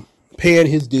paying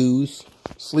his dues,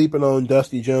 sleeping on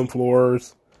dusty gym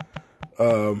floors,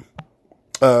 wanting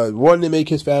to make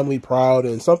his family proud,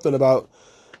 and something about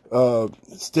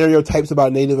stereotypes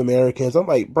about Native Americans. I'm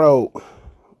like, bro,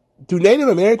 do Native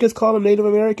Americans call them Native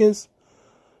Americans?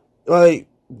 Like,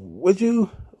 would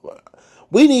you?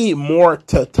 We need more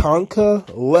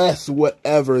Tatanka, less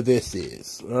whatever this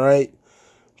is. All right,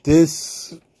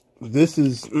 this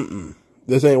is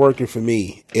this ain't working for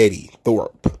me, Eddie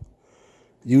Thorpe.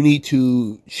 You need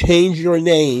to change your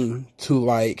name to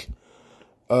like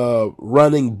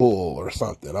Running Bull or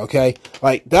something. Okay,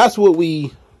 like that's what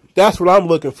I'm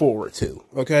looking forward to.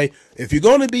 Okay, if you're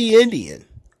gonna be Indian,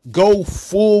 go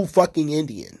full fucking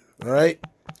Indian. All right,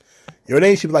 your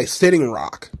name should be like Sitting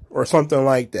Rock or something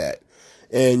like that.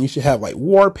 And you should have like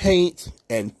war paint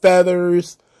and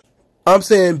feathers. I'm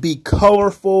saying be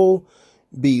colorful,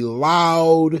 be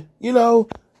loud, you know,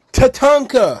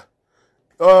 Tatanka,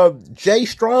 Jay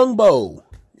Strongbow,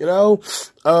 you know,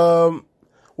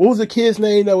 what was the kid's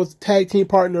name that was tag team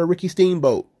partner of Ricky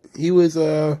Steamboat? He was,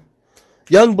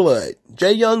 Youngblood,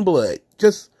 Jay Youngblood.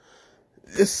 Just,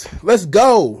 let's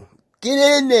go. Get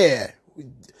in there.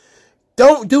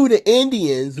 Don't do to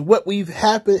Indians what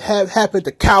have happened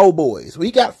to cowboys. We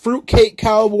got fruitcake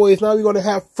cowboys. Now we're going to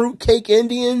have fruitcake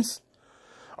Indians.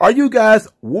 Are you guys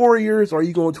warriors or are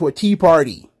you going to a tea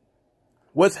party?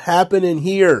 What's happening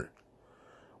here?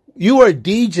 You are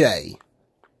DJ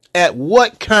at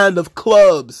what kind of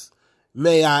clubs,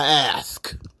 may I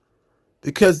ask?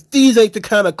 Because these ain't the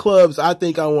kind of clubs I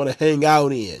think I want to hang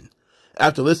out in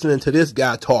after listening to this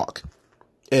guy talk.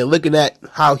 And looking at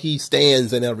how he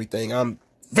stands and everything, I'm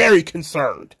very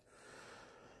concerned.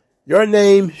 Your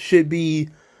name should be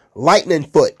Lightning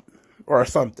Foot or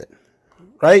something,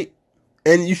 right?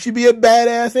 And you should be a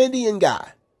badass Indian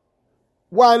guy.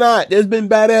 Why not? There's been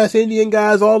badass Indian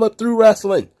guys all up through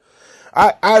wrestling.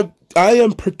 I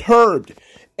am perturbed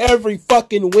every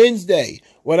fucking Wednesday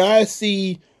when I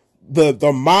see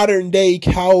the modern day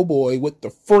cowboy with the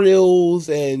frills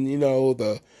and, you know,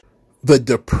 the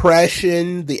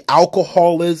depression, the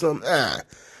alcoholism.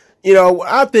 You know,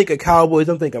 I think of cowboys,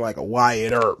 I'm thinking like a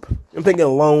Wyatt Earp. I'm thinking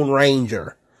Lone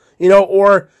Ranger. You know,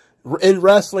 or in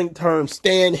wrestling terms,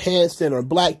 Stan Hansen or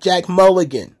Black Jack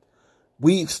Mulligan.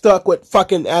 We stuck with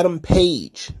fucking Adam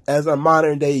Page as a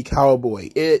modern day cowboy.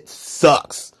 It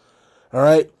sucks. All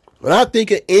right. When I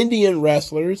think of Indian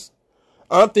wrestlers,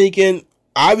 I'm thinking,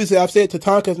 obviously I've said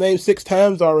Tatanka's name 6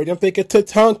 times already. I'm thinking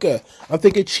Tatanka. I'm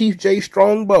thinking Chief Jay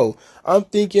Strongbow. I'm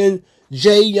thinking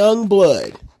Jay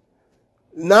Youngblood.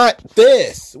 Not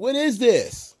this. What is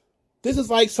this? This is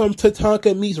like some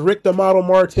Tatanka meets Rick the Model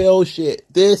Martel shit.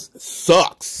 This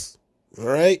sucks. All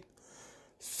right.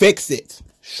 Fix it.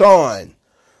 Sean,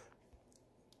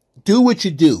 do what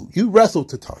you do. You wrestle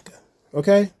Tatanka,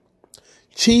 okay?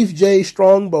 Chief Jay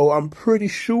Strongbow, I'm pretty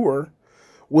sure,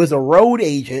 was a road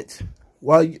agent.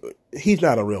 Well, he's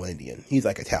not a real Indian. He's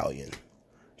like Italian.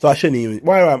 So I shouldn't even...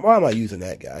 Why am I using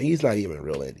that guy? He's not even a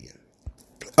real Indian.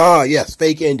 Ah, yes,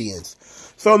 fake Indians.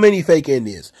 So many fake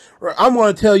Indians. I'm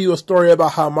going to tell you a story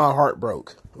about how my heart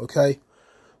broke, okay?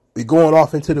 We're going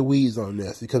off into the weeds on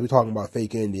this because we're talking about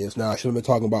fake Indians. Now, I should have been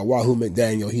talking about Wahoo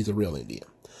McDaniel. He's a real Indian.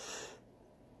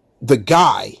 The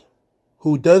guy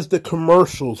who does the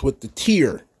commercials with the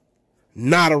tear,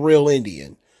 not a real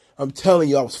Indian. I'm telling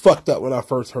you, I was fucked up when I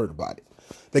first heard about it.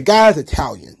 The guy's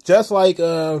Italian. Just like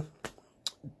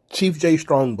Chief Jay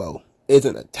Strongbow is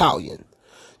an Italian.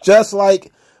 Just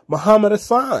like Muhammad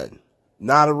Hassan,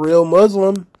 not a real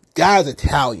Muslim. Guy's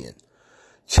Italian.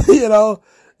 You know?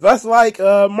 That's like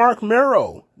Mark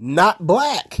Merrow, not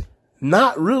black,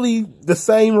 not really the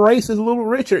same race as Little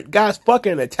Richard. Guy's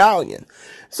fucking Italian.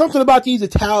 Something about these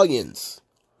Italians.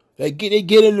 They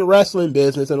get in the wrestling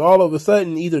business, and all of a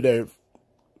sudden, either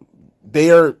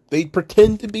they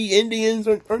pretend to be Indians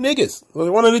or niggas,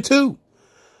 or one of the two.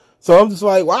 So I'm just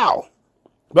like, wow.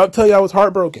 But I'll tell you, I was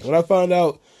heartbroken when I found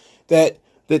out that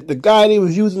the guy they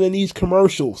was using in these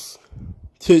commercials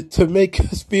to make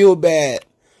us feel bad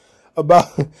about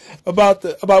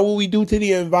what we do to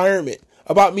the environment,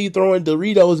 about me throwing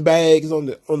Doritos bags on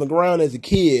the ground as a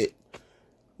kid,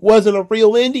 wasn't a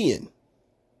real Indian.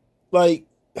 Like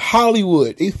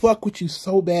Hollywood, they fuck with you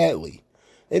so badly.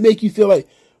 They make you feel like,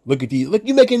 look at these, look,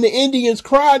 you making the Indians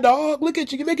cry, dog. Look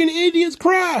at you, you're making the Indians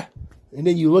cry. And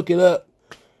then you look it up,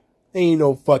 ain't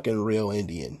no fucking real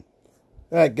Indian.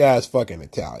 That guy's fucking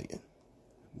Italian.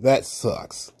 That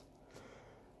sucks.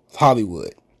 It's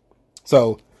Hollywood.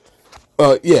 So,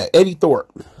 yeah, Eddie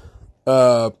Thorpe.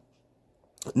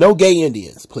 No gay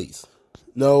Indians, please.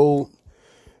 No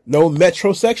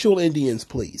metrosexual Indians,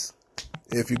 please.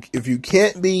 If you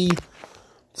can't be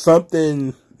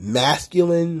something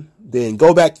masculine, then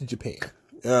go back to Japan.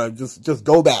 Just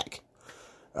go back.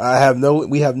 We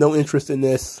have no interest in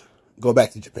this. Go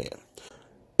back to Japan.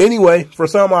 Anyway, for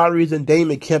some odd reason,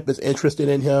 Damon Kemp is interested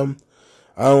in him.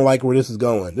 I don't like where this is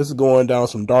going. This is going down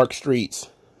some dark streets,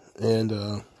 and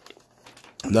I'm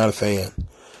not a fan.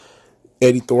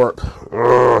 Eddie Thorpe.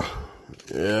 Ugh.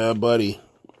 Yeah, buddy.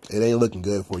 It ain't looking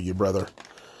good for you, brother.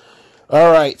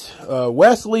 All right.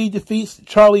 Wesley defeats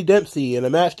Charlie Dempsey in a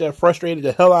match that frustrated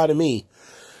the hell out of me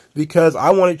because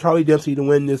I wanted Charlie Dempsey to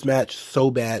win this match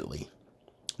so badly.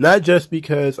 Not just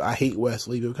because I hate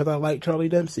Wesley, but because I like Charlie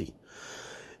Dempsey.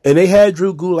 And they had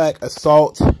Drew Gulak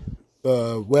assault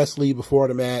Wesley before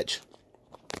the match.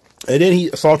 And then he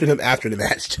assaulted him after the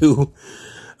match, too.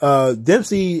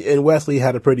 Dempsey and Wesley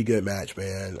had a pretty good match,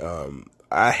 man.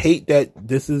 I hate that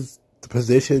this is the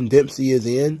position Dempsey is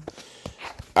in.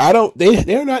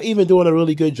 They're not even doing a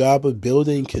really good job of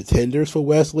building contenders for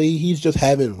Wesley. He's just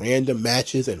having random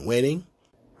matches and winning.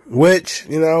 Which,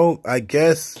 you know, I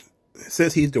guess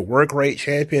since he's the work rate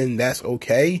champion, that's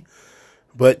okay.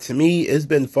 But to me, it's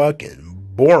been fucking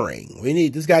boring.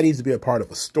 This guy needs to be a part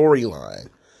of a storyline.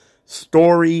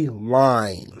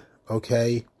 Storyline,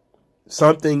 okay?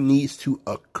 Something needs to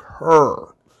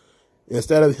occur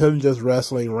instead of him just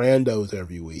wrestling randos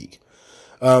every week.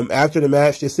 After the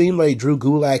match, it seemed like Drew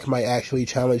Gulak might actually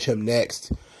challenge him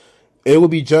next. It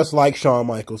would be just like Shawn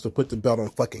Michaels to put the belt on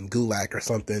fucking Gulak or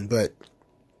something, but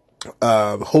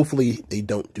hopefully they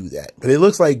don't do that. But it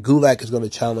looks like Gulak is going to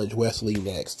challenge Wesley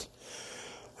next.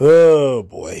 Oh,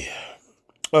 boy.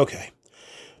 Okay.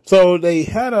 So they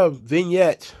had a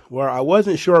vignette where I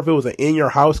wasn't sure if it was an In Your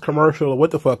House commercial or what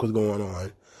the fuck was going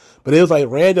on. But it was like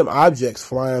random objects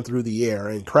flying through the air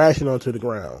and crashing onto the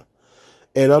ground.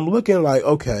 And I'm looking like,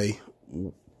 okay,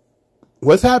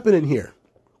 what's happening here?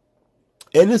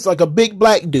 And it's like a big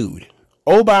black dude,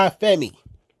 Oba Femi.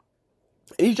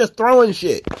 And he's just throwing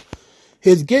shit.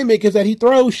 His gimmick is that he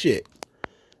throws shit.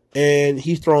 And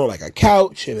he's throwing like a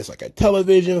couch, and it's like a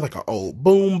television, it's like an old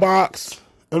boom box.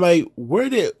 I'm like,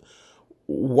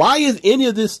 why is any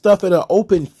of this stuff in an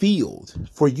open field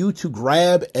for you to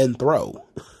grab and throw?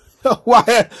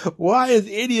 Why is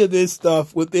any of this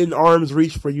stuff within arm's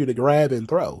reach for you to grab and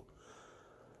throw?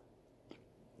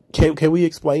 Can we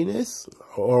explain this?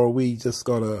 Or are we just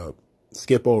gonna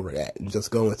skip over that and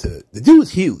just go into, the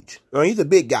dude's huge. I mean, he's a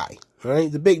big guy. All right,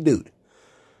 he's a big dude.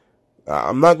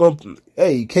 I'm not going to,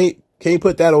 hey, you can't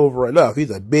put that over enough. He's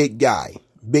a big guy,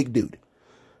 big dude.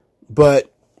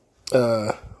 But,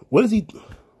 why do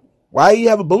you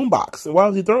have a boombox? And why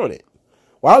was he throwing it?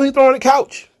 Why was he throwing a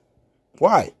couch?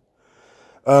 Why?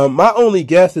 My only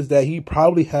guess is that he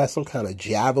probably has some kind of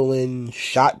javelin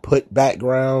shot put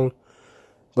background.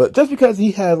 But just because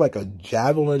he has like a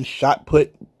javelin shot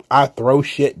put, I throw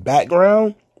shit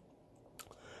background,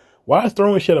 why is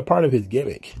throwing shit a part of his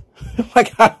gimmick?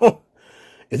 Like, I don't,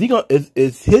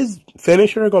 is his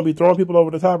finisher going to be throwing people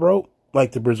over the top rope?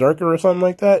 Like the Berserker or something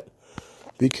like that?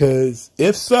 Because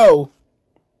if so,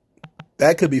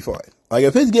 that could be fun. Like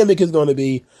if his gimmick is going to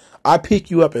be, I pick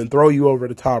you up and throw you over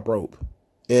the top rope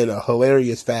in a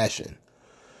hilarious fashion,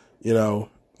 you know,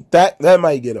 that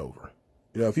might get over.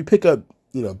 You know, if you pick up,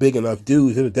 you know, big enough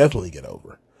dudes, it'll definitely get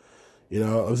over. You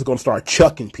know, I'm just going to start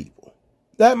chucking people.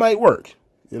 That might work.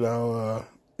 You know,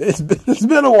 it's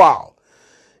been a while,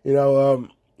 you know,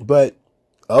 but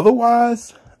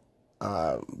otherwise,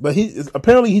 but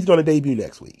apparently he's going to debut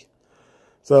next week.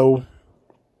 So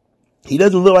he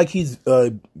doesn't look like he's,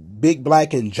 big,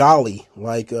 black, and jolly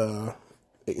like, you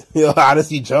know,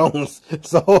 Odyssey Jones.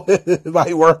 So it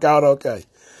might work out okay.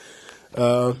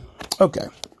 Okay.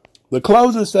 The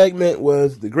closing segment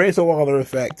was the Grayson Waller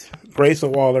effect.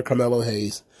 Grayson Waller, Carmelo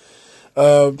Hayes.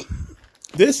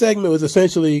 This segment was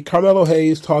essentially Carmelo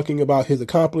Hayes talking about his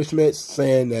accomplishments,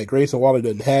 saying that Grayson Waller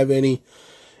doesn't have any,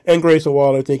 and Grayson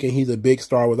Waller thinking he's a big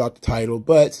star without the title,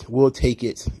 but we'll take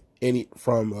it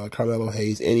from Carmelo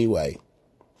Hayes anyway.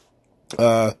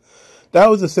 That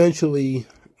was essentially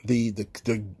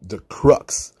the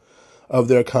crux of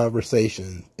their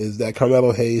conversation, is that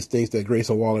Carmelo Hayes thinks that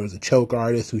Grayson Waller is a choke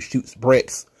artist who shoots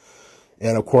bricks,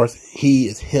 and of course he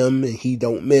is him and he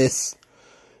don't miss.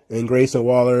 And Grayson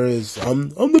Waller is, I'm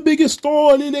the biggest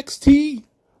star on NXT,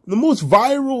 the most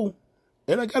viral,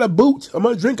 and I got a boot. I'm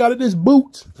going to drink out of this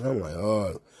boot. And I'm like,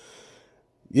 oh.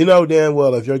 You know damn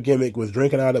well if your gimmick was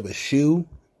drinking out of a shoe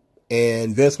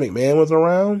and Vince McMahon was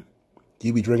around,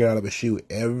 you'd be drinking out of a shoe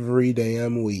every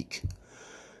damn week.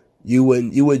 You would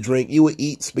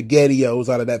eat SpaghettiOs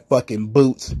out of that fucking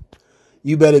boot.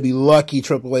 You better be lucky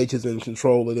Triple H is in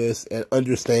control of this and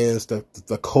understands the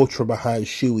culture behind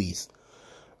shoeies.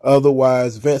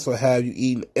 Otherwise, Vince will have you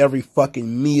eating every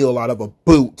fucking meal out of a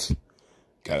boot.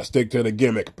 Gotta stick to the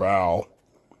gimmick, pal.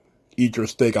 Eat your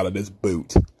steak out of this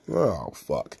boot. Oh,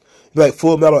 fuck. Like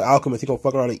Full Metal Alchemist, he gonna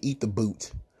fuck around and eat the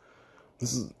boot.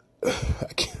 This is...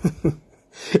 I can't...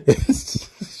 It's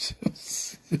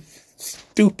just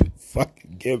stupid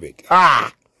fucking gimmick.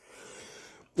 Ah!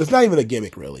 It's not even a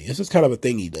gimmick, really. It's just kind of a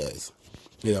thing he does.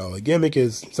 You know, a gimmick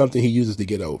is something he uses to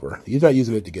get over. He's not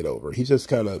using it to get over. He's just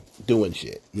kind of doing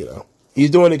shit, you know.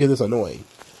 He's doing it because it's annoying.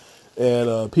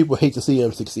 And people hate to see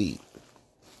him succeed.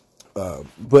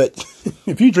 But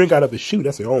if you drink out of a shoe,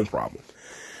 that's your own problem.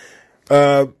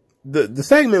 The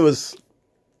segment was,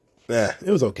 it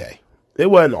was okay. It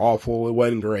wasn't awful. It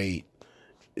wasn't great.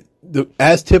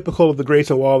 As typical of the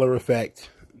Grayson Waller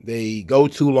effect, they go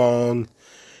too long.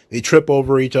 They trip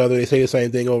over each other. They say the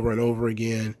same thing over and over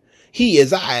again. He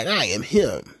is I and I am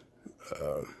him.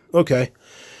 Okay.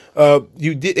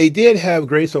 They did have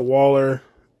Grayson Waller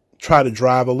try to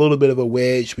drive a little bit of a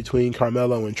wedge between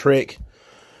Carmelo and Trick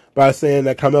by saying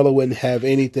that Carmelo wouldn't have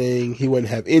anything. He wouldn't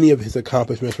have any of his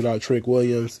accomplishments without Trick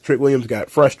Williams. Trick Williams got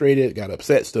frustrated, got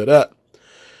upset, stood up,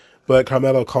 but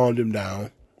Carmelo calmed him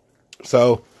down.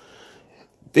 So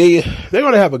they're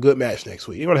going to have a good match next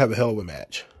week. They're going to have a hell of a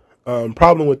match.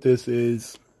 Problem with this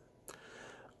is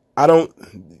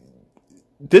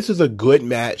this is a good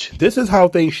match. This is how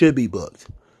things should be booked,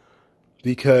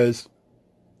 because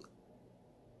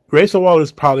Grayson Waller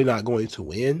is probably not going to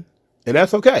win, and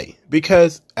that's okay,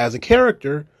 because as a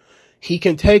character, he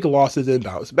can take losses and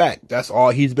bounce back. That's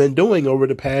all he's been doing over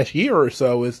the past year or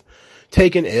so, is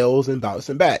taking L's and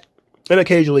bouncing back. And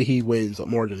occasionally he wins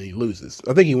more than he loses.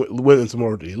 I think he wins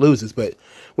more than he loses, but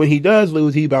when he does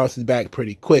lose, he bounces back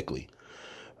pretty quickly.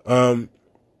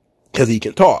 Because he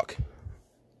can talk.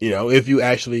 You know, if you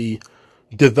actually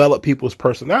develop people's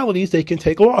personalities, they can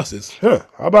take losses. How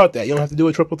about that? You don't have to do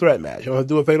a triple threat match. You don't have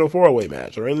to do a fatal 4-way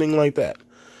match or anything like that.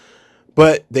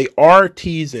 But they are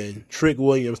teasing Trick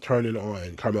Williams turning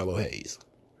on Carmelo Hayes.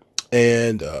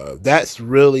 And that's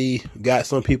really got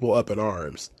some people up in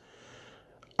arms.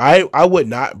 I would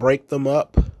not break them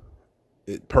up.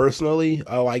 Personally,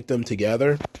 I like them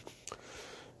together.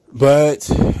 But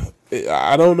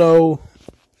I don't know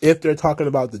if they're talking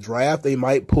about the draft. They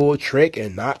might pull Trick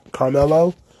and not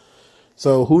Carmelo.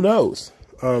 So who knows?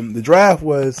 The draft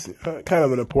was kind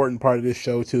of an important part of this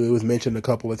show too. It was mentioned a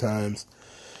couple of times.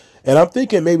 And I'm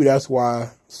thinking maybe that's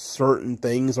why certain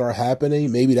things are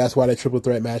happening. Maybe that's why that triple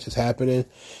threat match is happening.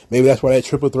 Maybe that's why that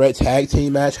triple threat tag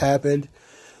team match happened.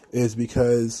 Is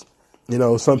because, you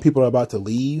know, some people are about to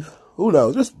leave. Who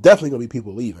knows? There's definitely going to be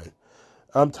people leaving.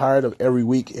 I'm tired of every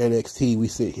week NXT we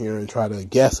sit here and try to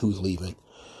guess who's leaving.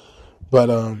 But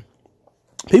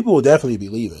people will definitely be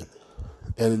leaving.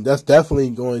 And that's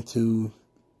definitely going to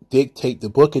dictate the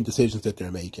booking decisions that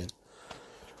they're making.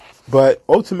 But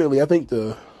ultimately, I think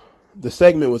the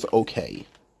segment was okay.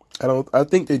 I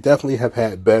think they definitely have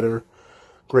had better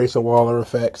Grayson Waller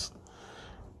effects.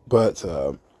 But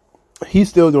he's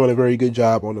still doing a very good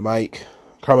job on the mic.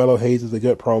 Carmelo Hayes is a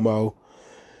good promo.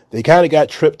 They kind of got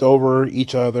tripped over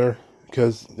each other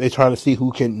because they're trying to see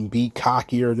who can be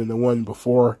cockier than the one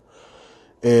before.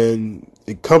 And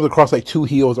it comes across like two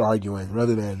heels arguing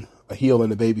rather than a heel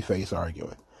and a babyface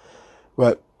arguing.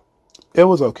 But it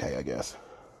was okay, I guess.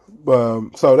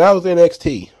 So that was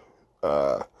NXT.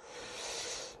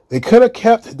 They could have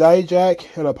kept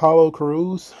Dijak and Apollo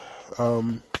Crews.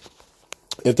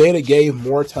 If they'd have gave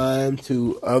more time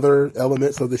to other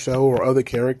elements of the show or other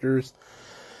characters,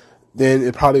 then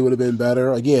it probably would have been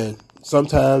better. Again,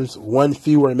 sometimes one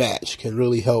fewer match can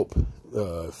really help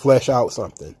flesh out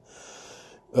something.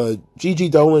 Gigi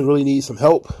Dolan really needs some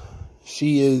help.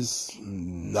 She is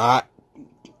not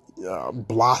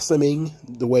blossoming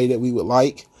the way that we would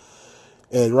like.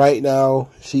 And right now,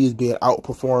 she is being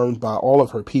outperformed by all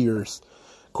of her peers.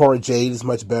 Cora Jade is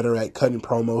much better at cutting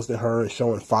promos than her and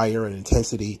showing fire and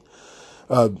intensity.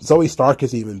 Zoe Stark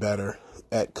is even better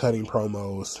at cutting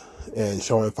promos and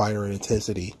showing fire and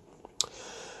intensity.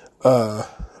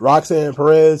 Roxanne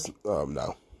Perez,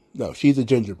 no, she's a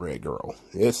gingerbread girl.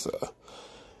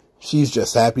 She's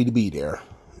just happy to be there,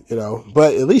 you know.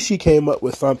 But at least she came up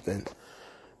with something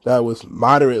that was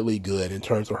moderately good in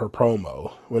terms of her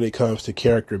promo when it comes to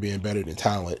character being better than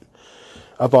talent.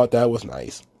 I thought that was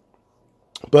nice.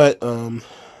 But I'm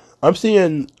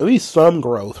seeing at least some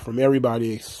growth from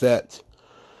everybody except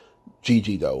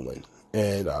Gigi Dolan.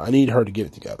 And I need her to get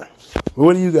it together. But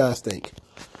what do you guys think?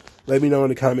 Let me know in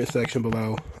the comment section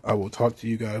below. I will talk to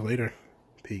you guys later.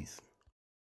 Peace.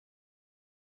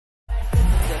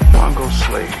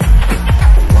 MagMongoSlade.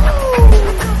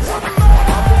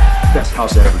 Best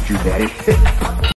house I ever drew, Daddy.